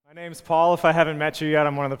My name's Paul. If I haven't met you yet,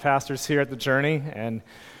 I'm one of the pastors here at The Journey, and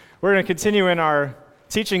we're going to continue in our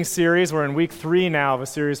teaching series. We're in week 3 now of a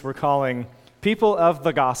series we're calling People of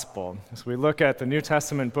the Gospel. As we look at the New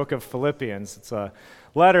Testament book of Philippians, it's a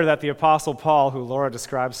letter that the Apostle Paul, who Laura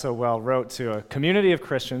described so well, wrote to a community of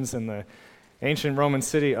Christians in the ancient Roman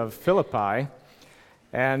city of Philippi.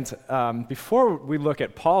 And before we look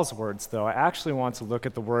at Paul's words, though, I actually want to look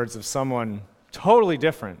at the words of someone totally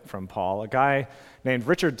different from Paul, a guy named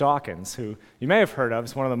Richard Dawkins, who you may have heard of.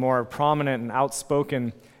 He's one of the more prominent and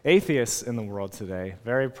outspoken atheists in the world today,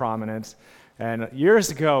 very prominent. And years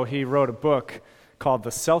ago, he wrote a book called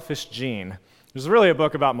The Selfish Gene. It was really a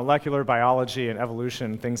book about molecular biology and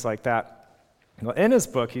evolution and things like that. Well, in his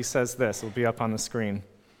book, he says this. It'll be up on the screen.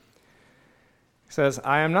 He says,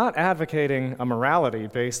 "I am not advocating a morality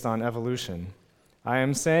based on evolution. I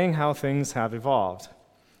am saying how things have evolved.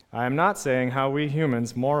 I am not saying how we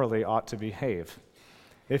humans morally ought to behave.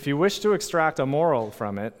 If you wish to extract a moral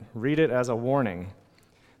from it, read it as a warning.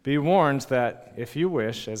 Be warned that if you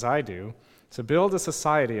wish, as I do, to build a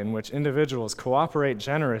society in which individuals cooperate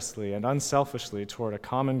generously and unselfishly toward a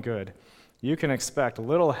common good, you can expect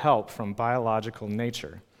little help from biological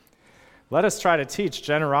nature. Let us try to teach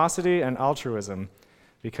generosity and altruism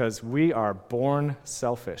because we are born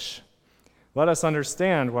selfish. Let us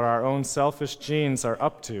understand what our own selfish genes are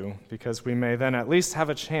up to, because we may then at least have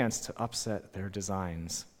a chance to upset their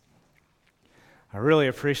designs." I really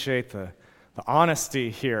appreciate the honesty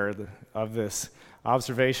here of this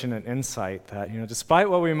observation and insight that, despite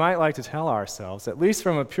what we might like to tell ourselves, at least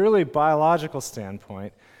from a purely biological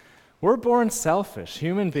standpoint, we're born selfish.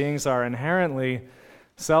 Human beings are inherently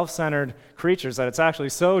self-centered creatures that it's actually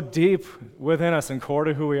so deep within us and core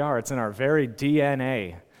to who we are. It's in our very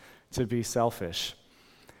DNA to be selfish.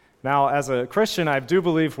 Now, as a Christian, I do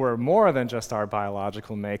believe we're more than just our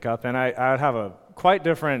biological makeup, and I would have a quite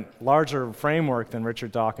different, larger framework than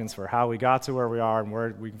Richard Dawkins for how we got to where we are and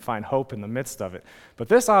where we can find hope in the midst of it. But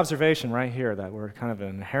this observation right here, that we're kind of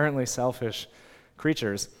inherently selfish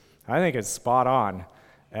creatures, I think is spot on.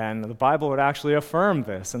 And the Bible would actually affirm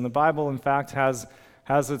this. And the Bible, in fact, has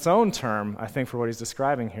its own term, I think, for what he's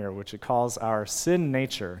describing here, which it calls our sin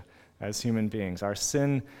nature as human beings, our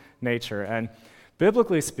sin nature. And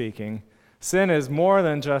biblically speaking, sin is more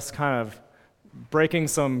than just kind of breaking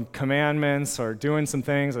some commandments or doing some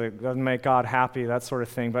things that doesn't make God happy, that sort of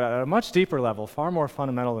thing. But at a much deeper level, far more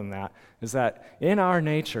fundamental than that, is that in our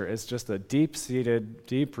nature is just a deep-seated,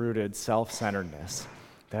 deep-rooted self-centeredness,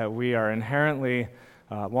 that we are inherently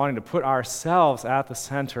wanting to put ourselves at the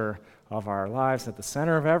center of our lives, at the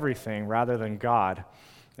center of everything, rather than God.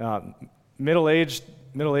 Middle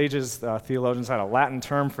Ages theologians had a Latin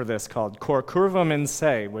term for this called cor curvum in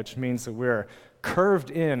se, which means that we're curved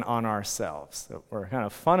in on ourselves, that we're kind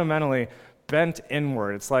of fundamentally bent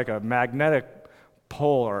inward. It's like a magnetic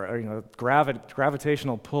pull or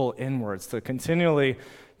gravitational pull inwards to continually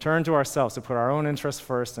turn to ourselves, to put our own interests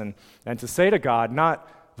first, and to say to God, not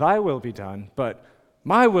thy will be done, but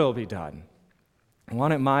my will be done. I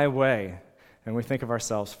want it my way, and we think of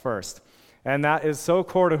ourselves first. And that is so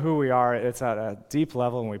core to who we are. It's at a deep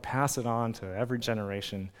level, and we pass it on to every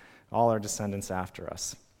generation, all our descendants after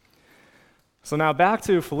us. So now back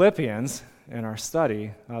to Philippians in our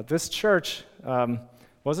study. This church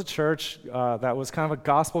was a church that was kind of a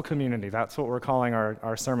gospel community. That's what we're calling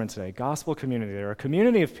our sermon today, gospel community. They're a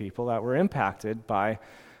community of people that were impacted by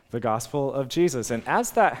the gospel of Jesus. And as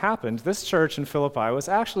that happened, this church in Philippi was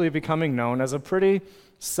actually becoming known as a pretty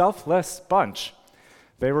selfless bunch.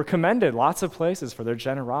 They were commended lots of places for their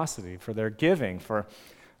generosity, for their giving, for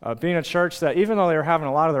being a church that, even though they were having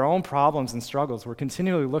a lot of their own problems and struggles, were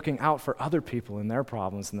continually looking out for other people and their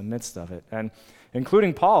problems in the midst of it. And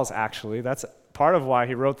including Paul's, actually. That's part of why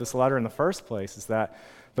he wrote this letter in the first place, is that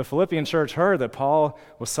the Philippian church heard that Paul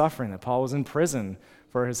was suffering, that Paul was in prison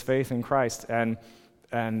for his faith in Christ, and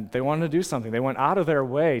they wanted to do something. They went out of their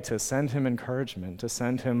way to send him encouragement, to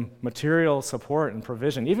send him material support and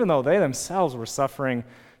provision, even though they themselves were suffering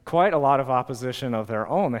quite a lot of opposition of their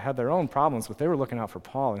own. They had their own problems, but they were looking out for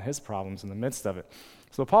Paul and his problems in the midst of it.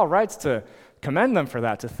 So Paul writes to commend them for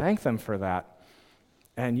that, to thank them for that.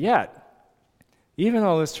 And yet, even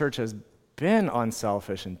though this church has been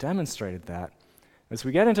unselfish and demonstrated that, as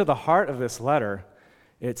we get into the heart of this letter,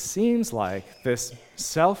 it seems like this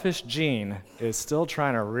selfish gene is still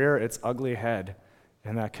trying to rear its ugly head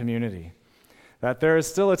in that community. That there is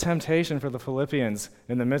still a temptation for the Philippians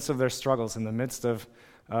in the midst of their struggles, in the midst of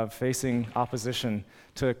facing opposition,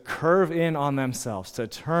 to curve in on themselves, to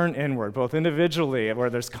turn inward, both individually,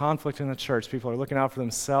 where there's conflict in the church, people are looking out for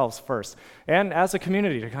themselves first, and as a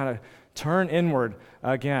community, to kind of turn inward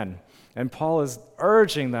again. And Paul is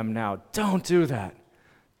urging them now, don't do that.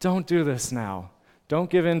 Don't do this now. Don't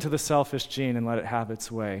give in to the selfish gene and let it have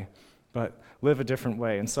its way, but live a different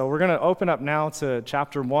way. And so we're going to open up now to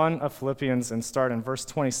chapter 1 of Philippians and start in verse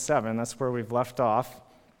 27. That's where we've left off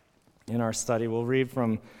in our study. We'll read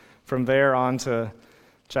from there on to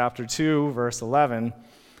chapter 2, verse 11.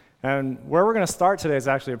 And where we're going to start today is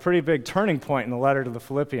actually a pretty big turning point in the letter to the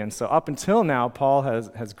Philippians. So up until now, Paul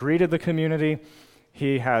has greeted the community.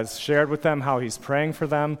 He has shared with them how he's praying for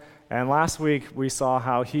them. And last week, we saw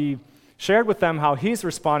how he shared with them how he's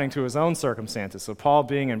responding to his own circumstances. So Paul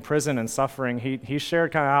being in prison and suffering, he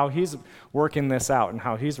shared kind of how he's working this out and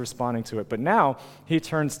how he's responding to it. But now he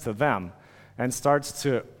turns to them and starts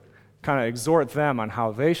to kind of exhort them on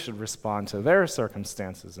how they should respond to their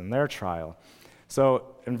circumstances and their trial.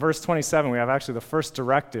 So in verse 27, we have actually the first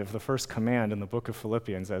directive, the first command in the book of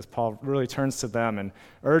Philippians, as Paul really turns to them and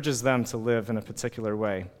urges them to live in a particular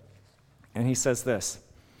way. And he says this,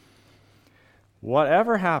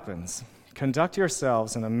 "Whatever happens, conduct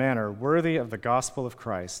yourselves in a manner worthy of the gospel of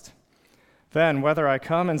Christ. Then, whether I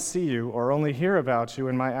come and see you or only hear about you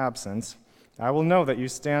in my absence, I will know that you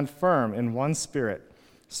stand firm in one spirit,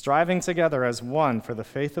 striving together as one for the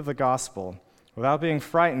faith of the gospel, without being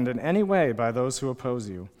frightened in any way by those who oppose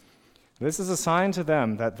you. This is a sign to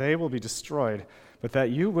them that they will be destroyed, but that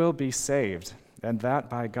you will be saved, and that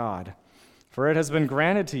by God. For it has been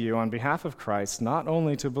granted to you on behalf of Christ not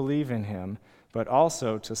only to believe in him, but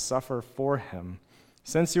also to suffer for him,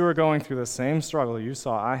 since you are going through the same struggle you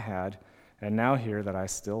saw I had, and now hear that I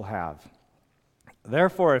still have.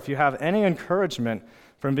 Therefore, if you have any encouragement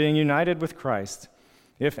from being united with Christ,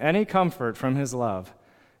 if any comfort from his love,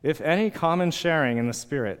 if any common sharing in the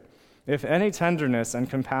Spirit, if any tenderness and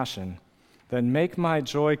compassion, then make my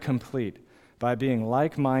joy complete by being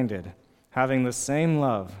like-minded, having the same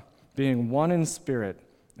love, being one in spirit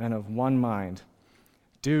and of one mind.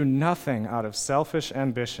 Do nothing out of selfish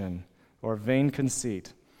ambition or vain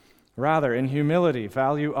conceit. Rather, in humility,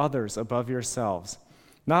 value others above yourselves,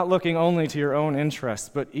 not looking only to your own interests,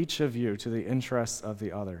 but each of you to the interests of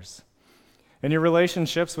the others. In your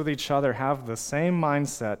relationships with each other, have the same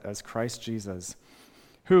mindset as Christ Jesus,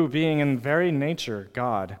 who, being in very nature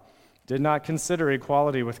God, did not consider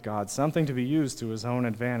equality with God something to be used to his own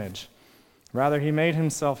advantage. Rather, he made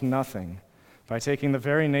himself nothing by taking the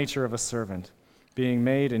very nature of a servant, being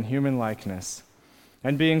made in human likeness.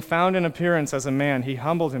 And being found in appearance as a man, he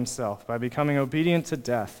humbled himself by becoming obedient to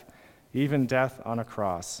death, even death on a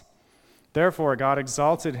cross. Therefore, God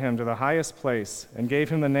exalted him to the highest place and gave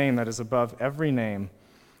him the name that is above every name,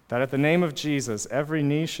 that at the name of Jesus every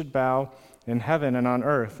knee should bow in heaven and on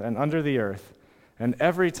earth and under the earth, and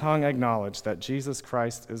every tongue acknowledge that Jesus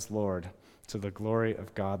Christ is Lord, to the glory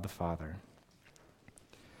of God the Father."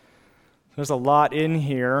 There's a lot in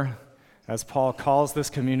here as Paul calls this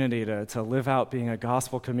community to live out being a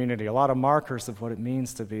gospel community, a lot of markers of what it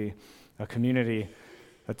means to be a community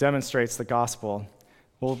that demonstrates the gospel.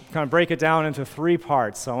 We'll kind of break it down into three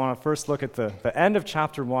parts. So I want to first look at the end of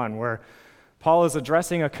chapter 1, where Paul is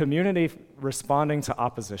addressing a community responding to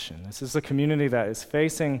opposition. This is a community that is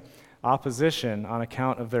facing opposition on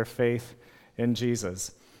account of their faith in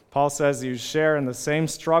Jesus. Paul says, you share in the same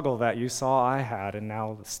struggle that you saw I had and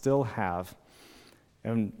now still have.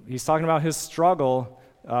 And he's talking about his struggle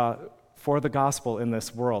for the gospel in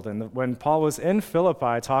this world. And when Paul was in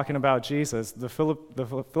Philippi talking about Jesus, the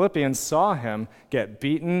Philippians saw him get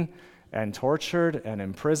beaten and tortured and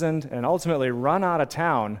imprisoned and ultimately run out of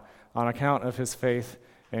town on account of his faith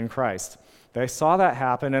in Christ. They saw that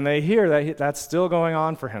happen, and they hear that that's still going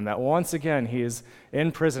on for him, that once again he is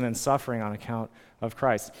in prison and suffering on account of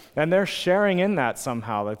Christ. And they're sharing in that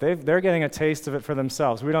somehow, that they're getting a taste of it for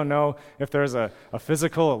themselves. We don't know if there's a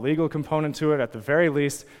physical, a legal component to it. At the very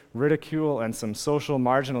least, ridicule and some social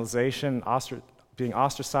marginalization, being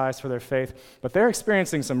ostracized for their faith. But they're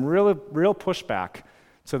experiencing some real pushback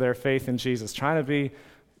to their faith in Jesus. Trying to be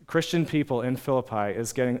Christian people in Philippi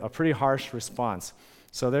is getting a pretty harsh response.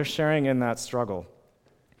 So they're sharing in that struggle.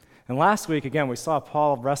 And last week, again, we saw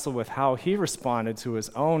Paul wrestle with how he responded to his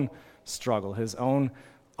own struggle, his own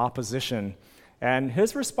opposition. And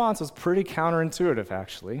his response was pretty counterintuitive,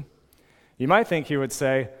 actually. You might think he would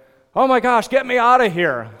say, oh my gosh, get me out of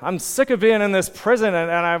here. I'm sick of being in this prison,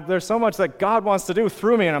 and there's so much that God wants to do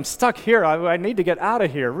through me, and I'm stuck here. I need to get out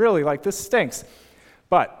of here, really, like this stinks.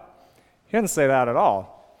 But he didn't say that at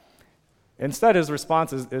all. Instead, his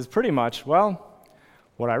response is pretty much, well,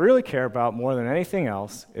 what I really care about more than anything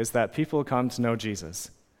else is that people come to know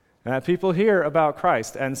Jesus, and that people hear about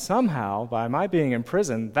Christ, and somehow, by my being in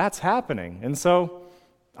prison, that's happening. And so,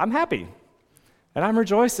 I'm happy. And I'm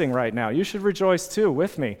rejoicing right now. You should rejoice too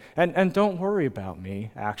with me. And don't worry about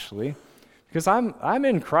me, actually, because I'm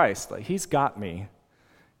in Christ. Like, he's got me.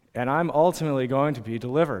 And I'm ultimately going to be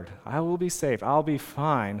delivered. I will be saved. I'll be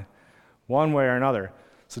fine one way or another.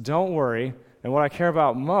 So don't worry. And what I care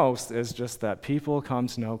about most is just that people come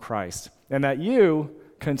to know Christ and that you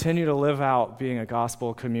continue to live out being a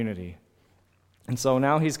gospel community. And so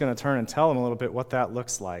now he's going to turn and tell them a little bit what that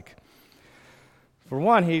looks like. For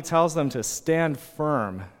one, he tells them to stand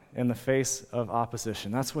firm in the face of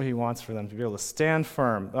opposition. That's what he wants for them, to be able to stand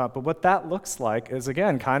firm. But what that looks like is,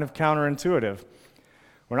 again, kind of counterintuitive.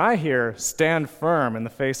 When I hear stand firm in the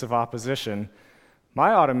face of opposition,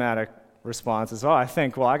 my automatic response is, I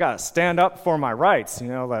think, I got to stand up for my rights. You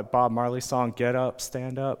know, that Bob Marley song, get up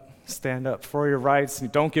for your rights.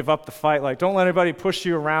 Don't give up the fight. Like, don't let anybody push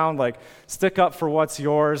you around. Like, stick up for what's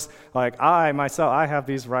yours. Like, I have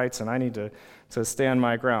these rights and I need to stand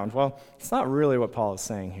my ground. Well, it's not really what Paul is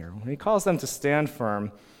saying here. When he calls them to stand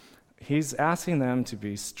firm, he's asking them to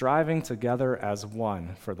be striving together as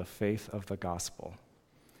one for the faith of the gospel.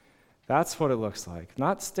 That's what it looks like.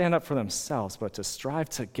 Not stand up for themselves, but to strive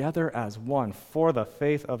together as one for the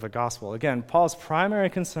faith of the gospel. Again, Paul's primary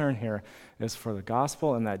concern here is for the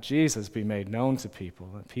gospel and that Jesus be made known to people,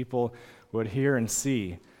 that people would hear and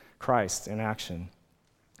see Christ in action.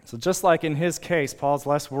 So just like in his case, Paul's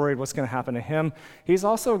less worried what's going to happen to him. He's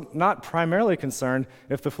also not primarily concerned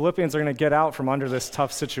if the Philippians are going to get out from under this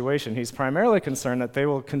tough situation. He's primarily concerned that they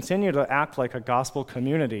will continue to act like a gospel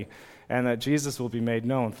community and that Jesus will be made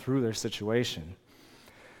known through their situation.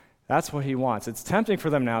 That's what he wants. It's tempting for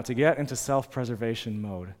them now to get into self-preservation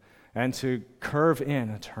mode and to curve in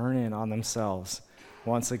and turn in on themselves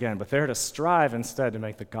once again. But they're to strive instead to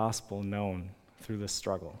make the gospel known through this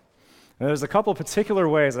struggle. And there's a couple particular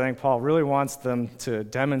ways I think Paul really wants them to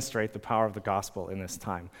demonstrate the power of the gospel in this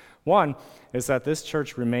time. One is that this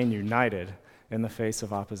church remain united in the face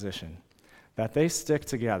of opposition, that they stick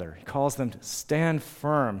together. He calls them to stand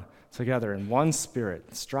firm together in one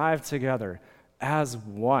spirit, strive together as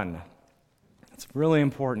one. It's really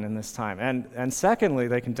important in this time. And secondly,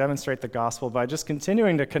 they can demonstrate the gospel by just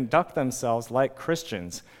continuing to conduct themselves like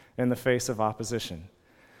Christians in the face of opposition.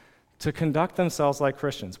 To conduct themselves like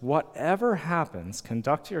Christians. Whatever happens,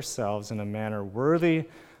 conduct yourselves in a manner worthy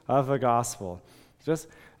of the gospel. Just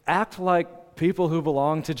act like people who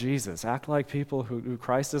belong to Jesus. Act like people who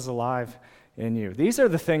Christ is alive in you. These are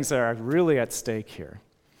the things that are really at stake here.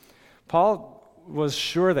 Paul was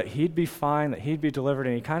sure that he'd be fine, that he'd be delivered,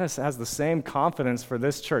 and he kind of has the same confidence for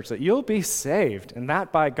this church, that you'll be saved, and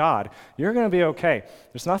that by God. You're going to be okay.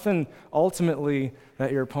 There's nothing ultimately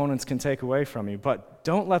that your opponents can take away from you, but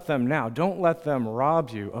don't let them rob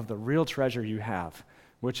you of the real treasure you have,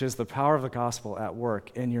 which is the power of the gospel at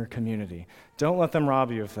work in your community. Don't let them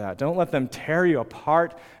rob you of that. Don't let them tear you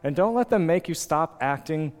apart, and don't let them make you stop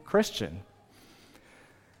acting Christian.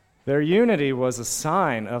 Their unity was a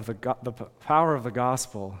sign of the power of the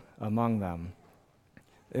gospel among them.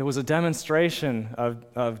 It was a demonstration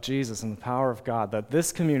of Jesus and the power of God, that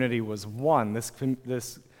this community was one.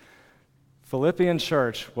 This Philippian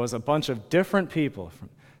church was a bunch of different people from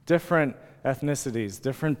different ethnicities,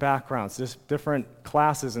 different backgrounds, different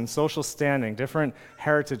classes and social standing, different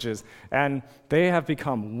heritages, and they have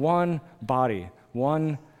become one body,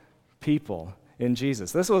 one people in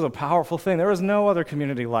Jesus. This was a powerful thing. There was no other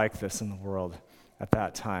community like this in the world at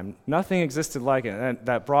that time. Nothing existed like it, and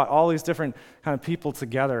that brought all these different kind of people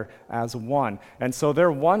together as one. And so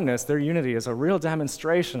their oneness, their unity, is a real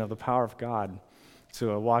demonstration of the power of God to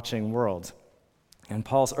a watching world. And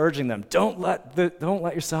Paul's urging them, don't let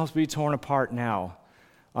yourselves be torn apart now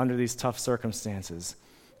under these tough circumstances,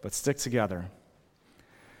 but stick together.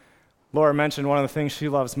 Laura mentioned one of the things she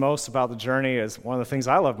loves most about the journey is one of the things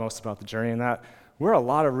I love most about the journey, and that we're a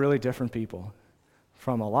lot of really different people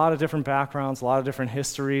from a lot of different backgrounds, a lot of different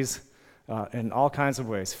histories, in all kinds of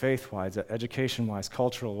ways, faith-wise, education-wise,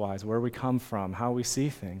 cultural-wise, where we come from, how we see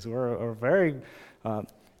things. We're a very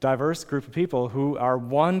diverse group of people who are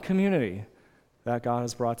one community that God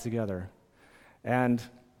has brought together. And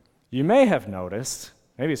you may have noticed,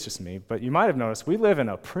 maybe it's just me, but you might have noticed we live in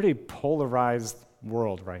a pretty polarized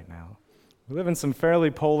world right now. We live in some fairly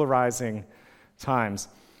polarizing times,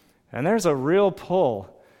 and there's a real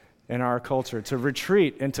pull in our culture to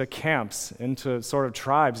retreat into camps, into sort of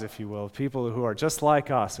tribes, if you will, people who are just like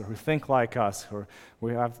us, or who think like us, or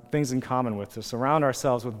we have things in common with, to surround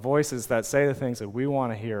ourselves with voices that say the things that we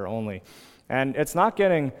want to hear only. And it's not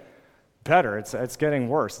getting better, it's getting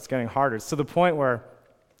worse, it's getting harder. It's to the point where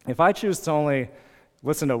if I choose to only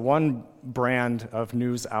listen to one brand of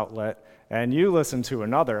news outlet and you listen to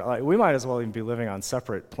another. Like, we might as well even be living on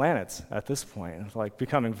separate planets at this point. It's like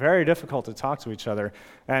becoming very difficult to talk to each other.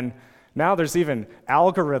 And now there's even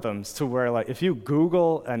algorithms to where, like, if you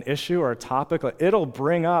Google an issue or a topic, like, it'll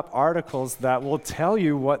bring up articles that will tell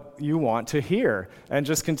you what you want to hear and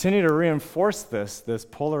just continue to reinforce this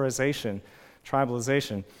polarization,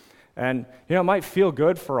 tribalization. And, it might feel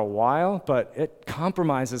good for a while, but it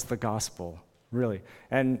compromises the gospel, really.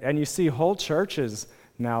 And you see whole churches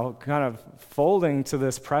now kind of folding to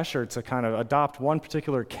this pressure to kind of adopt one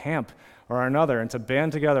particular camp or another and to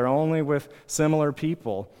band together only with similar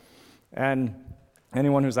people. And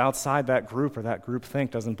anyone who's outside that group or that group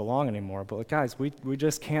think doesn't belong anymore. But guys, we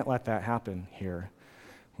just can't let that happen here.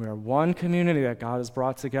 We are one community that God has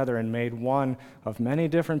brought together and made one of many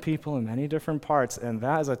different people in many different parts, and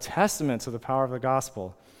that is a testament to the power of the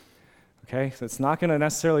gospel. Okay, so it's not going to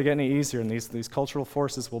necessarily get any easier, and these cultural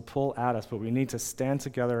forces will pull at us, but we need to stand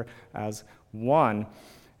together as one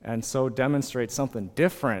and so demonstrate something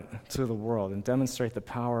different to the world and demonstrate the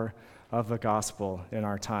power of the gospel in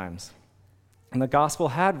our times. And the gospel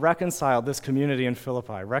had reconciled this community in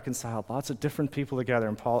Philippi, reconciled lots of different people together,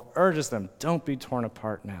 and Paul urges them, don't be torn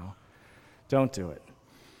apart now. Don't do it.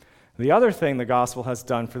 The other thing the gospel has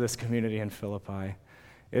done for this community in Philippi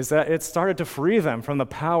is that it started to free them from the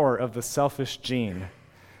power of the selfish gene.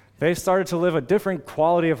 They started to live a different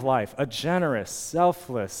quality of life, a generous,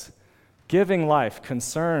 selfless, giving life,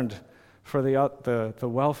 concerned for the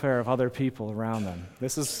welfare of other people around them.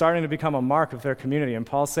 This is starting to become a mark of their community. And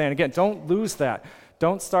Paul's saying, again, don't lose that.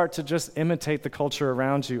 Don't start to just imitate the culture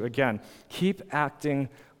around you. Again, keep acting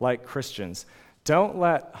like Christians. Don't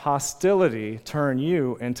let hostility turn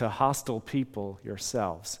you into hostile people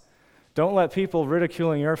yourselves. Don't let people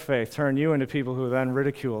ridiculing your faith turn you into people who then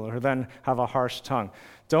ridicule or then have a harsh tongue.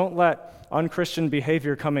 Don't let unchristian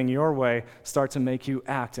behavior coming your way start to make you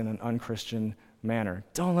act in an unchristian manner.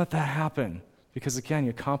 Don't let that happen, because again,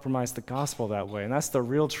 you compromise the gospel that way, and that's the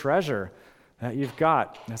real treasure that you've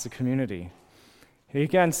got as a community. He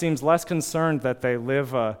again seems less concerned that they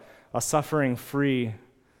live a suffering-free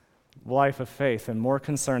life of faith and more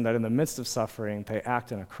concerned that in the midst of suffering, they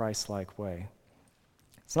act in a Christ-like way.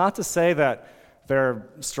 It's not to say that their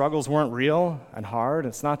struggles weren't real and hard.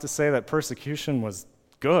 It's not to say that persecution was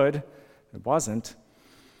good. It wasn't.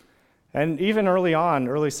 And even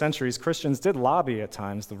early centuries, Christians did lobby at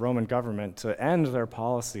times the Roman government to end their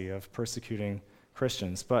policy of persecuting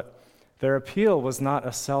Christians. But their appeal was not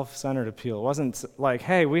a self-centered appeal. It wasn't like,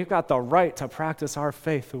 hey, we've got the right to practice our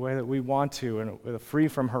faith the way that we want to and free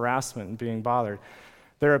from harassment and being bothered.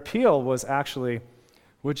 Their appeal was actually,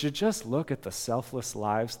 would you just look at the selfless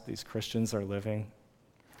lives these Christians are living?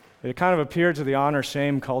 It kind of appeared to the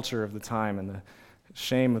honor-shame culture of the time and the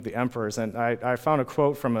shame of the emperors. And I found a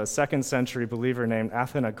quote from a 2nd century believer named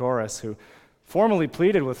Athenagoras, who formally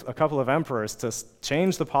pleaded with a couple of emperors to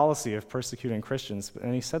change the policy of persecuting Christians.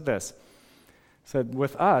 And he said this, he said,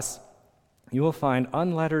 with us, you will find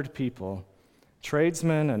unlettered people,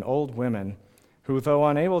 tradesmen and old women, who, though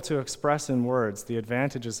unable to express in words the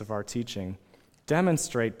advantages of our teaching,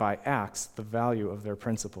 demonstrate by acts the value of their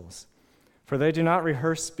principles. For they do not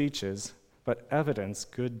rehearse speeches, but evidence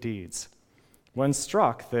good deeds. When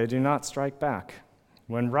struck, they do not strike back.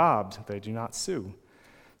 When robbed, they do not sue.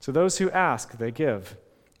 To those who ask, they give,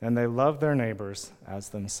 and they love their neighbors as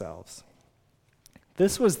themselves.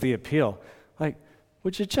 This was the appeal. Like,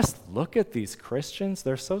 would you just look at these Christians?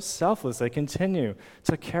 They're so selfless. They continue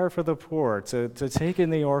to care for the poor, to take in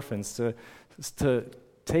the orphans, to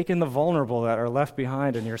take in the vulnerable that are left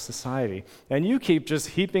behind in your society. And you keep just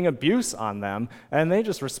heaping abuse on them, and they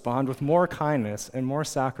just respond with more kindness and more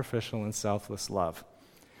sacrificial and selfless love.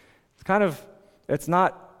 It's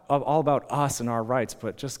not all about us and our rights,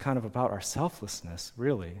 but just kind of about our selflessness,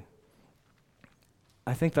 really.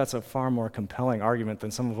 I think that's a far more compelling argument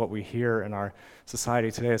than some of what we hear in our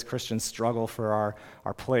society today as Christians struggle for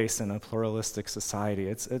our place in a pluralistic society.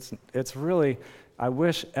 It's really, I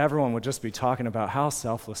wish everyone would just be talking about how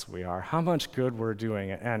selfless we are, how much good we're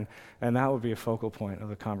doing, and that would be a focal point of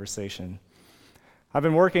the conversation. I've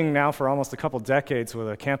been working now for almost a couple decades with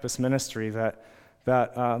a campus ministry that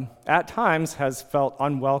at times has felt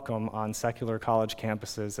unwelcome on secular college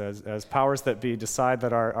campuses as powers that be decide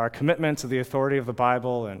that our commitment to the authority of the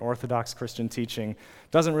Bible and Orthodox Christian teaching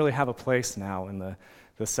doesn't really have a place now in the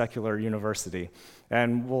secular university.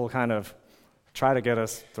 And will kind of try to get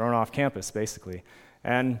us thrown off campus, basically.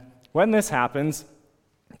 And when this happens,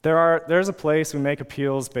 there's a place we make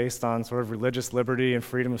appeals based on sort of religious liberty and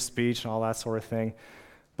freedom of speech and all that sort of thing.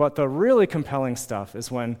 But the really compelling stuff is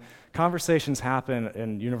when conversations happen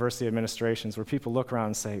in university administrations where people look around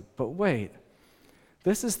and say, but wait,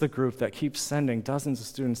 this is the group that keeps sending dozens of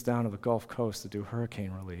students down to the Gulf Coast to do hurricane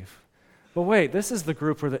relief. But wait, this is the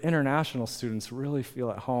group where the international students really feel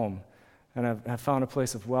at home and have found a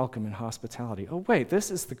place of welcome and hospitality. Oh wait, this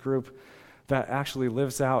is the group that actually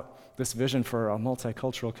lives out this vision for a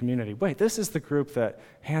multicultural community. Wait, this is the group that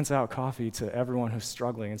hands out coffee to everyone who's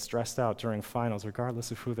struggling and stressed out during finals, regardless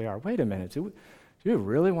of who they are. Wait a minute, do you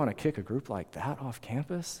really want to kick a group like that off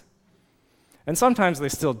campus? And sometimes they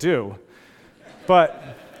still do. But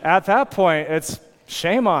at that point, it's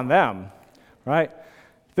shame on them, right?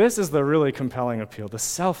 This is the really compelling appeal, the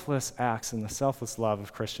selfless acts and the selfless love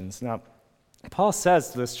of Christians. Now, Paul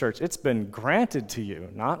says to this church, it's been granted to you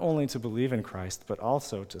not only to believe in Christ, but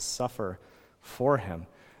also to suffer for him.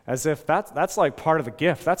 As if that's like part of the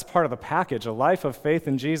gift, that's part of the package. A life of faith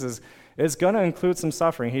in Jesus is going to include some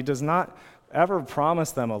suffering. He does not ever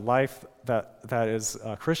promise them a life that is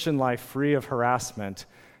a Christian life free of harassment.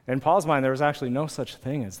 In Paul's mind, there was actually no such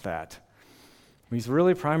thing as that. He's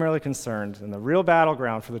really primarily concerned, and the real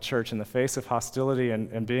battleground for the church in the face of hostility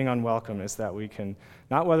and being unwelcome is that we can,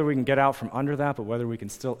 not whether we can get out from under that, but whether we can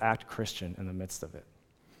still act Christian in the midst of it.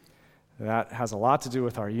 That has a lot to do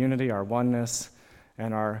with our unity, our oneness,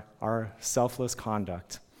 and our selfless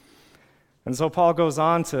conduct. And so Paul goes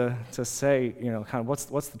on to say, kind of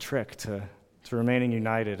what's the trick to remaining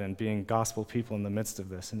united and being gospel people in the midst of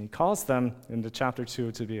this. And he calls them, into chapter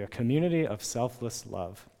 2, to be a community of selfless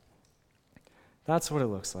love. That's what it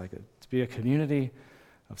looks like, to be a community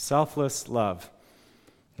of selfless love.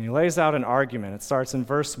 And he lays out an argument. It starts in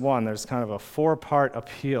verse 1. There's kind of a 4-part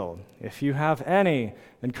appeal. If you have any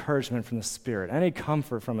encouragement from the Spirit, any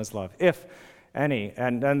comfort from his love, if any.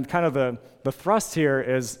 And kind of the thrust here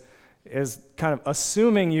is kind of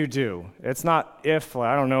assuming you do. It's not if,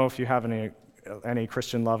 I don't know if you have any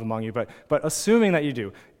Christian love among you, but assuming that you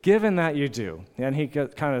do, given that you do. And he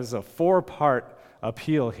kind of is a 4-part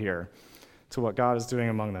appeal here to what God is doing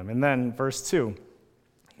among them. And then verse 2,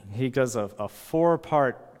 he does a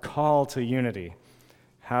 4-part call to unity.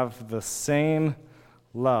 Have the same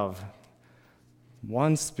love,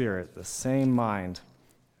 one spirit, the same mind,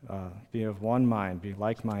 be of one mind, be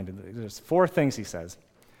like-minded. There's 4 things he says.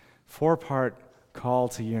 4-part call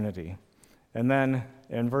to unity. And then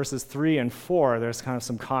in verses 3 and 4, there's kind of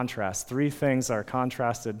some contrast. 3 things are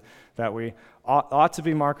contrasted that we ought to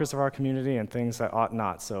be markers of our community and things that ought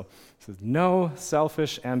not. So it says, no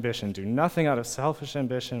selfish ambition. Do nothing out of selfish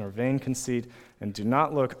ambition or vain conceit, and do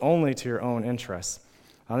not look only to your own interests.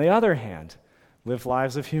 On the other hand, live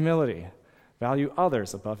lives of humility. Value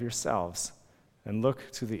others above yourselves, and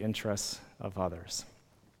look to the interests of others.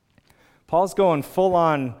 Paul's going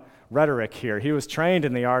full-on rhetoric here. He was trained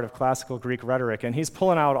in the art of classical Greek rhetoric, and he's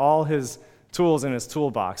pulling out all his tools in his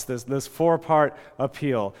toolbox. This 4-part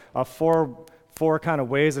appeal, four kind of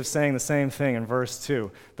ways of saying the same thing in verse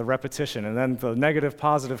 2, the repetition, and then the negative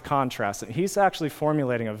positive contrast. And he's actually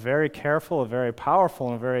formulating a very careful, a very powerful,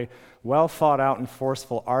 and a very well thought out and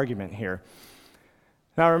forceful argument here.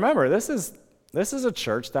 Now remember, this is a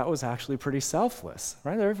church that was actually pretty selfless,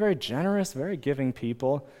 right? They're very generous, very giving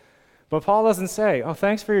people. But Paul doesn't say, oh,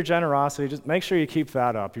 thanks for your generosity, just make sure you keep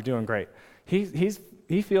that up, you're doing great.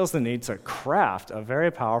 He feels the need to craft a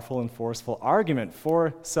very powerful and forceful argument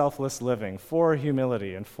for selfless living, for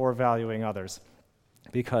humility, and for valuing others.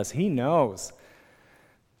 Because he knows,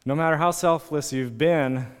 no matter how selfless you've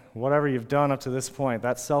been, whatever you've done up to this point,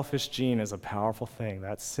 that selfish gene is a powerful thing.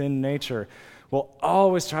 That sin nature will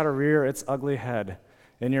always try to rear its ugly head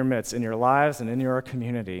in your midst, in your lives, and in your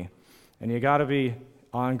community. And you got to be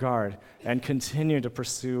on guard and continue to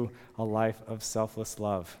pursue a life of selfless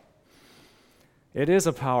love. It is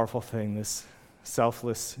a powerful thing, this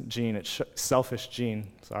selfish gene.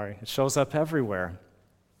 It shows up everywhere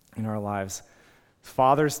in our lives.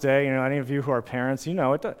 Father's Day, any of you who are parents,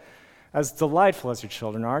 as delightful as your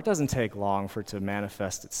children are, it doesn't take long for it to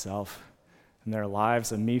manifest itself in their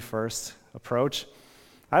lives, a me-first approach.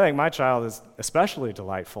 I think my child is especially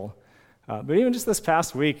delightful. But even just this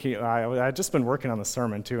past week, I had just been working on the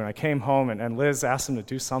sermon too, and I came home and Liz asked him to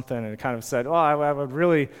do something and kind of said, I would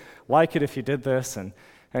really like it if you did this. And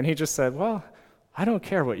he just said, well, I don't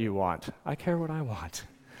care what you want. I care what I want.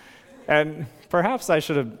 And perhaps I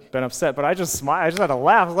should have been upset, but I just smiled. I just had to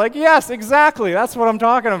laugh. I was like, yes, exactly. That's what I'm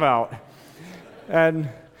talking about. And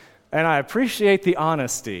I appreciate the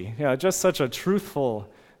honesty, just such a truthful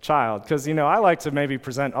child, because I like to maybe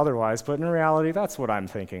present otherwise, but in reality, that's what I'm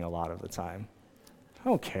thinking a lot of the time. I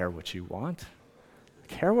don't care what you want. I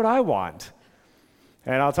care what I want.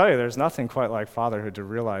 And I'll tell you, there's nothing quite like fatherhood to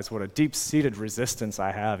realize what a deep-seated resistance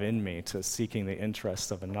I have in me to seeking the interests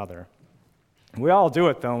of another. We all do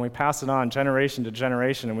it, though, and we pass it on generation to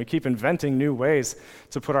generation, and we keep inventing new ways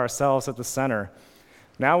to put ourselves at the center.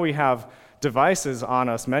 Now we have devices on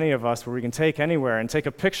us, many of us, where we can take anywhere and take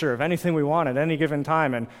a picture of anything we want at any given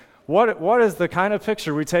time. And what is the kind of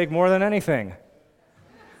picture we take more than anything?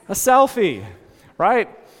 A selfie, right?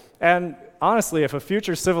 And honestly, if a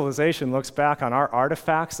future civilization looks back on our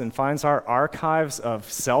artifacts and finds our archives of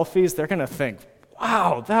selfies, they're going to think,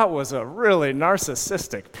 wow, that was a really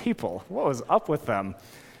narcissistic people. What was up with them?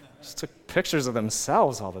 Just took pictures of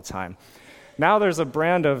themselves all the time. Now there's a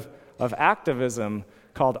brand of activism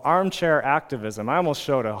called armchair activism. I almost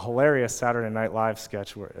showed a hilarious Saturday Night Live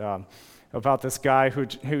sketch about this guy who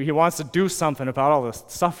he wants to do something about all the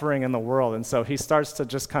suffering in the world, and so he starts to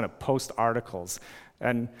just kind of post articles.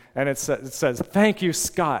 And it says, thank you,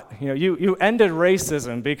 Scott. You ended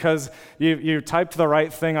racism because you typed the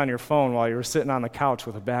right thing on your phone while you were sitting on the couch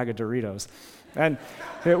with a bag of Doritos. And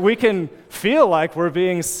we can feel like we're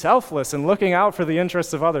being selfless and looking out for the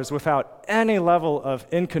interests of others without any level of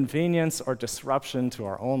inconvenience or disruption to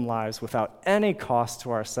our own lives, without any cost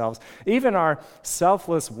to ourselves. Even our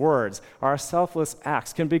selfless words, our selfless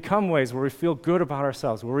acts can become ways where we feel good about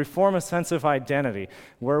ourselves, where we form a sense of identity,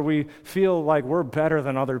 where we feel like we're better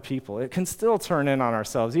than other people. It can still turn in on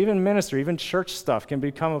ourselves. Even ministry, even church stuff can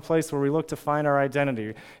become a place where we look to find our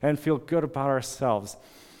identity and feel good about ourselves.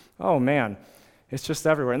 Oh, man. It's just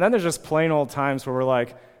everywhere. And then there's just plain old times where we're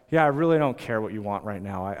like, yeah, I really don't care what you want right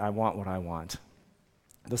now. I want what I want.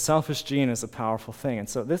 The selfish gene is a powerful thing. And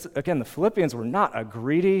so this, again, the Philippians were not a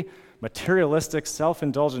greedy, materialistic,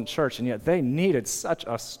 self-indulgent church, and yet they needed such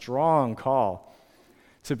a strong call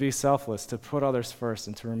to be selfless, to put others first,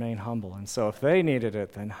 and to remain humble. And so if they needed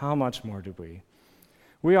it, then how much more do we?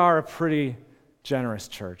 We are a pretty generous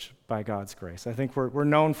church by God's grace. I think we're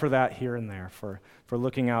known for that here and there, for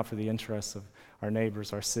looking out for the interests of our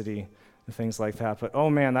neighbors, our city, and things like that. But oh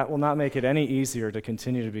man, that will not make it any easier to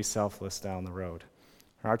continue to be selfless down the road.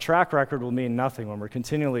 Our track record will mean nothing when we're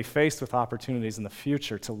continually faced with opportunities in the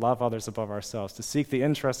future to love others above ourselves, to seek the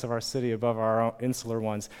interests of our city above our own insular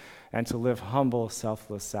ones, and to live humble,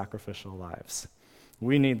 selfless, sacrificial lives.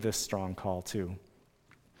 We need this strong call too.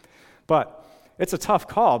 But it's a tough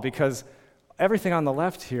call because everything on the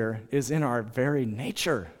left here is in our very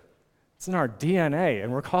nature. It's in our DNA,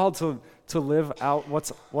 and we're called to live out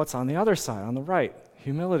what's on the other side, on the right.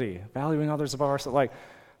 Humility, valuing others above ourselves. Like,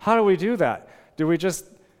 how do we do that? Do we just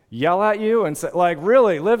yell at you and say, like,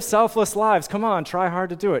 really, live selfless lives? Come on, try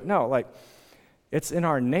hard to do it. No, like, it's in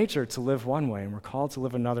our nature to live one way, and we're called to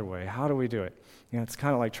live another way. How do we do it? It's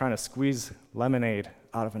kind of like trying to squeeze lemonade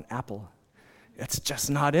out of an apple. It's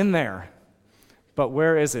just not in there. But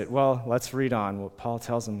where is it? Well, let's read on. What Paul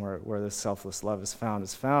tells them where this selfless love is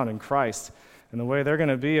found in Christ. And the way they're going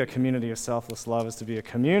to be a community of selfless love is to be a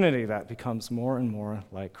community that becomes more and more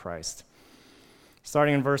like Christ.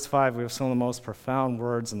 Starting in verse 5, we have some of the most profound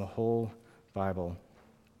words in the whole Bible.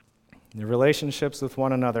 The relationships with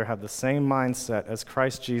one another have the same mindset as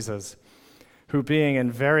Christ Jesus, who being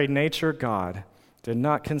in very nature God, did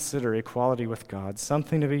not consider equality with God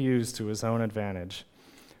something to be used to his own advantage.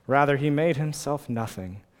 Rather, he made himself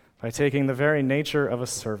nothing by taking the very nature of a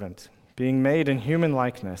servant, being made in human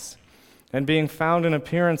likeness, and being found in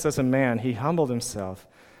appearance as a man, he humbled himself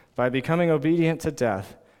by becoming obedient to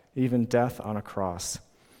death, even death on a cross.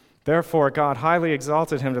 Therefore, God highly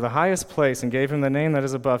exalted him to the highest place and gave him the name that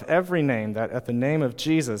is above every name, that at the name of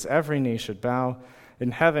Jesus every knee should bow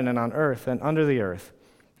in heaven and on earth and under the earth,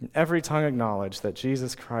 and every tongue acknowledge that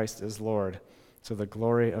Jesus Christ is Lord, to the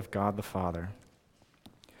glory of God the Father.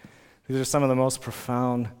 These are some of the most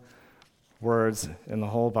profound words in the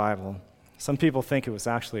whole Bible. Some people think it was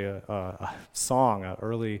actually a song, an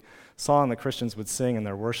early song that Christians would sing in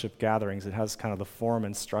their worship gatherings. It has kind of the form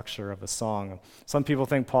and structure of a song. Some people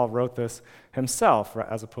think Paul wrote this himself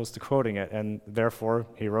as opposed to quoting it, and therefore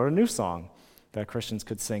he wrote a new song that Christians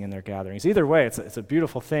could sing in their gatherings. Either way, it's a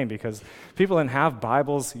beautiful thing because people didn't have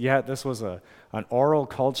Bibles yet. This was an oral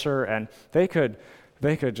culture, and they could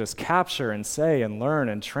just capture and say and learn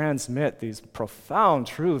and transmit these profound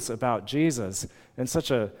truths about Jesus in such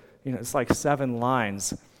a, it's like 7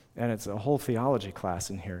 lines, and it's a whole theology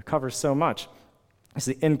class in here. It covers so much. It's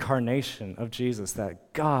the incarnation of Jesus,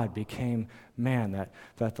 that God became man,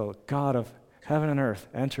 that the God of heaven and earth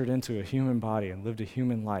entered into a human body and lived a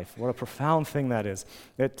human life. What a profound thing that is.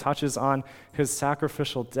 It touches on his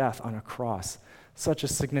sacrificial death on a cross. Such a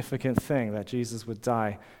significant thing that Jesus would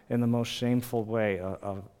die in the most shameful way,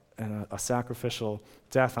 and a sacrificial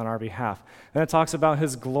death on our behalf. And it talks about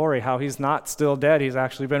his glory, how he's not still dead. He's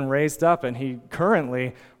actually been raised up, and he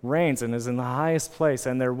currently reigns and is in the highest place.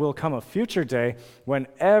 And there will come a future day when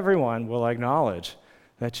everyone will acknowledge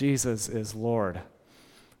that Jesus is Lord.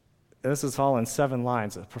 This is all in 7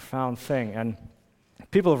 lines, a profound thing. And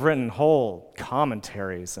people have written whole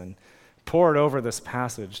commentaries and pored over this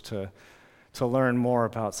passage to learn more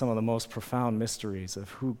about some of the most profound mysteries of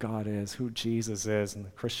who God is, who Jesus is, and the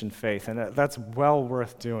Christian faith. And that's well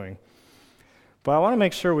worth doing. But I want to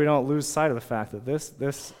make sure we don't lose sight of the fact that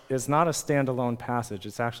this is not a standalone passage.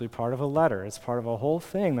 It's actually part of a letter. It's part of a whole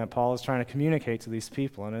thing that Paul is trying to communicate to these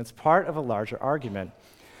people. And it's part of a larger argument,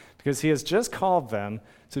 because he has just called them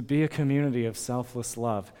to be a community of selfless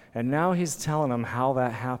love. And now he's telling them how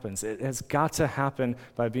that happens. It has got to happen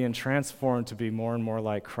by being transformed to be more and more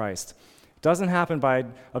like Christ. It doesn't happen by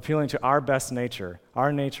appealing to our best nature.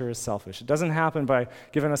 Our nature is selfish. It doesn't happen by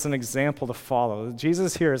giving us an example to follow.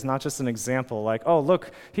 Jesus here is not just an example like, oh,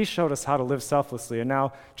 look, he showed us how to live selflessly, and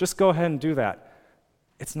now just go ahead and do that.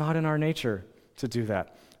 It's not in our nature to do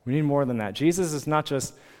that. We need more than that. Jesus is not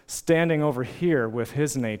just standing over here with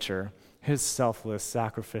his nature, his selfless,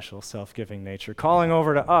 sacrificial, self-giving nature, calling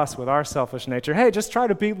over to us with our selfish nature, hey, just try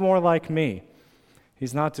to be more like me.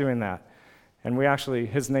 He's not doing that. And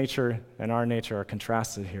his nature and our nature are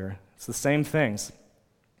contrasted here. It's the same things.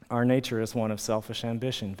 Our nature is one of selfish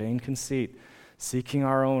ambition, vain conceit, seeking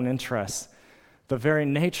our own interests. The very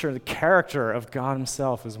nature, the character of God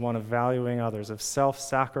himself is one of valuing others, of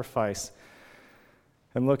self-sacrifice,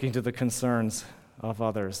 and looking to the concerns of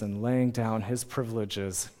others and laying down his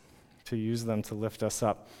privileges to use them to lift us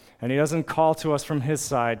up. And he doesn't call to us from his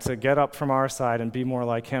side to get up from our side and be more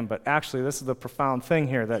like him. But actually, this is the profound thing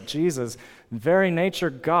here, that Jesus, very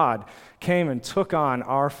nature God, came and took on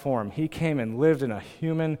our form. He came and lived in a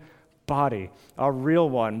human body, a real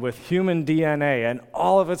one with human DNA and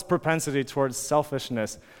all of its propensity towards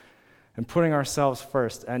selfishness and putting ourselves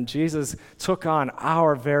first. And Jesus took on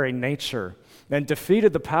our very nature and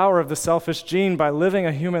defeated the power of the selfish gene by living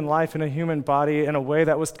a human life in a human body in a way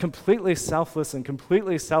that was completely selfless and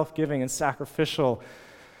completely self-giving and sacrificial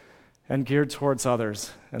and geared towards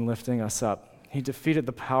others and lifting us up. He defeated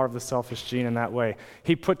the power of the selfish gene in that way.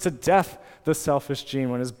 He put to death the selfish gene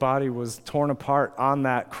when his body was torn apart on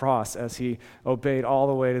that cross as he obeyed all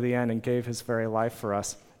the way to the end and gave his very life for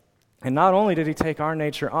us. And not only did he take our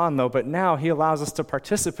nature on, though, but now he allows us to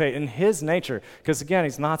participate in his nature. Because again,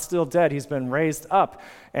 he's not still dead, he's been raised up.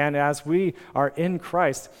 And as we are in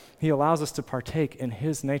Christ, he allows us to partake in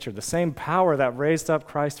his nature. The same power that raised up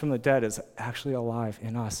Christ from the dead is actually alive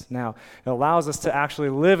in us now. It allows us to actually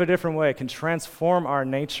live a different way. It can transform our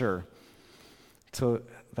nature to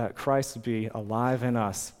that Christ would be alive in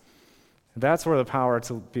us. That's where the power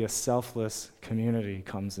to be a selfless community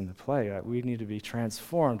comes into play. We need to be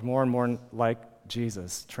transformed more and more like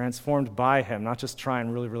Jesus, transformed by him, not just trying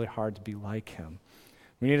really, really hard to be like him.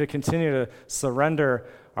 We need to continue to surrender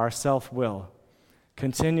our self-will,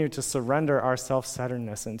 continue to surrender our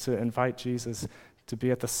self-centeredness, and to invite Jesus to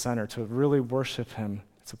be at the center, to really worship him,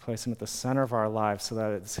 to place him at the center of our lives so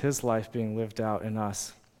that it's his life being lived out in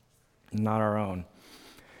us, not our own.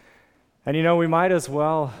 And we might as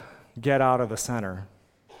well get out of the center.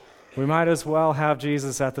 We might as well have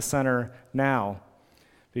Jesus at the center now,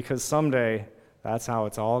 because someday that's how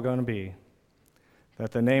it's all going to be.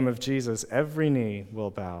 That the name of Jesus, every knee will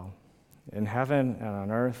bow, in heaven and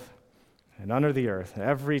on earth and under the earth,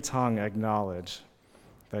 every tongue acknowledge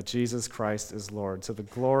that Jesus Christ is Lord, to the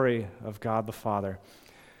glory of God the Father.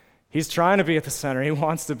 He's trying to be at the center. He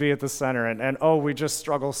wants to be at the center. And we just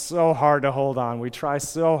struggle so hard to hold on. We try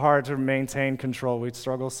so hard to maintain control. We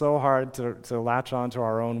struggle so hard to latch on to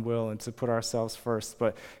our own will and to put ourselves first.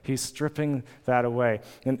 But he's stripping that away.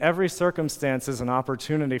 And every circumstance is an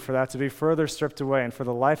opportunity for that to be further stripped away and for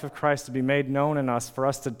the life of Christ to be made known in us, for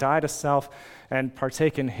us to die to self and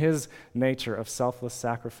partake in his nature of selfless,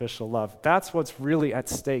 sacrificial love. That's what's really at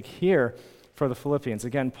stake here for the Philippians.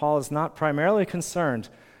 Again, Paul is not primarily concerned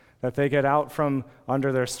that they get out from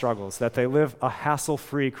under their struggles, that they live a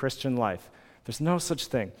hassle-free Christian life. There's no such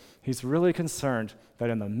thing. He's really concerned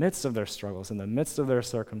that in the midst of their struggles, in the midst of their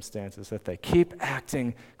circumstances, that they keep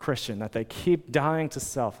acting Christian, that they keep dying to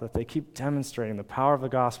self, that they keep demonstrating the power of the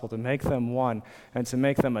gospel to make them one and to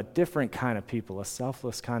make them a different kind of people, a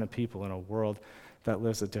selfless kind of people in a world that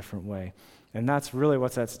lives a different way. And that's really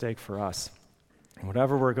what's at stake for us.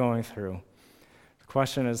 Whatever we're going through, the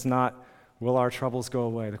question is not, will our troubles go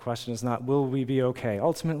away? The question is not, will we be okay?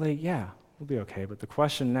 Ultimately, yeah, we'll be okay. But the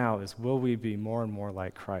question now is, will we be more and more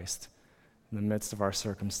like Christ in the midst of our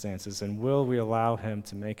circumstances? And will we allow him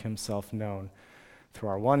to make himself known through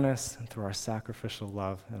our oneness and through our sacrificial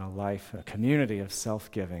love and a life, a community of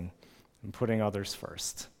self-giving and putting others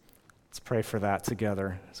first. Let's pray for that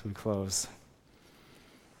together as we close.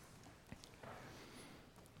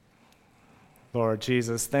 Lord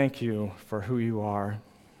Jesus, thank you for who you are.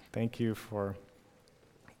 Thank you for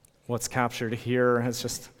what's captured here. It's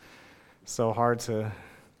just so hard to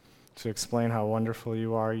explain how wonderful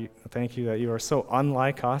you are. Thank you that you are so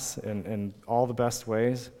unlike us in all the best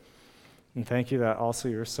ways. And thank you that also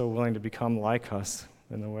you're so willing to become like us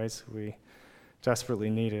in the ways we desperately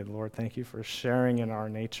needed. Lord, thank you for sharing in our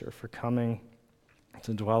nature, for coming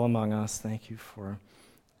to dwell among us. Thank you for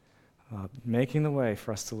making the way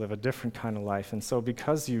for us to live a different kind of life. And so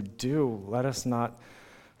because you do, let us not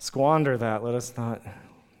squander that. Let us not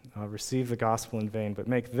receive the gospel in vain, but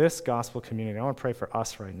make this gospel community. I want to pray for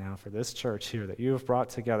us right now, for this church here that you have brought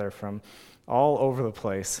together from all over the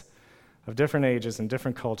place, of different ages and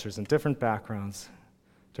different cultures and different backgrounds,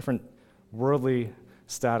 different worldly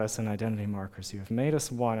status and identity markers. You have made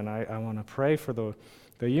us one, and I want to pray for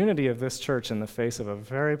the unity of this church in the face of a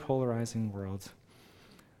very polarizing world,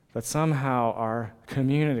 that somehow our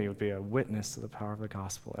community would be a witness to the power of the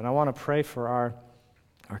gospel. And I want to pray for our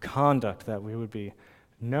conduct, that we would be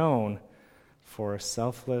known for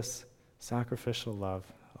selfless, sacrificial love,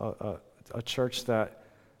 a church that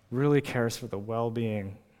really cares for the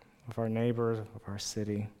well-being of our neighbors, of our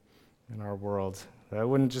city, and our world. That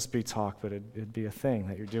wouldn't just be talk, but it'd be a thing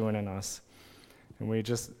that you're doing in us. And we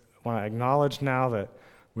just want to acknowledge now that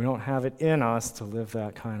we don't have it in us to live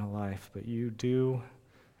that kind of life, but you do.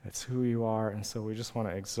 It's who you are, and so we just want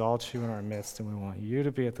to exalt you in our midst, and we want you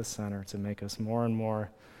to be at the center to make us more and more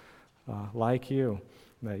like you,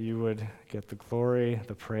 that you would get the glory,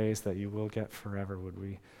 the praise that you will get forever.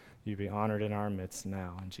 Would you be honored in our midst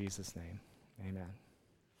now, in Jesus' name, amen.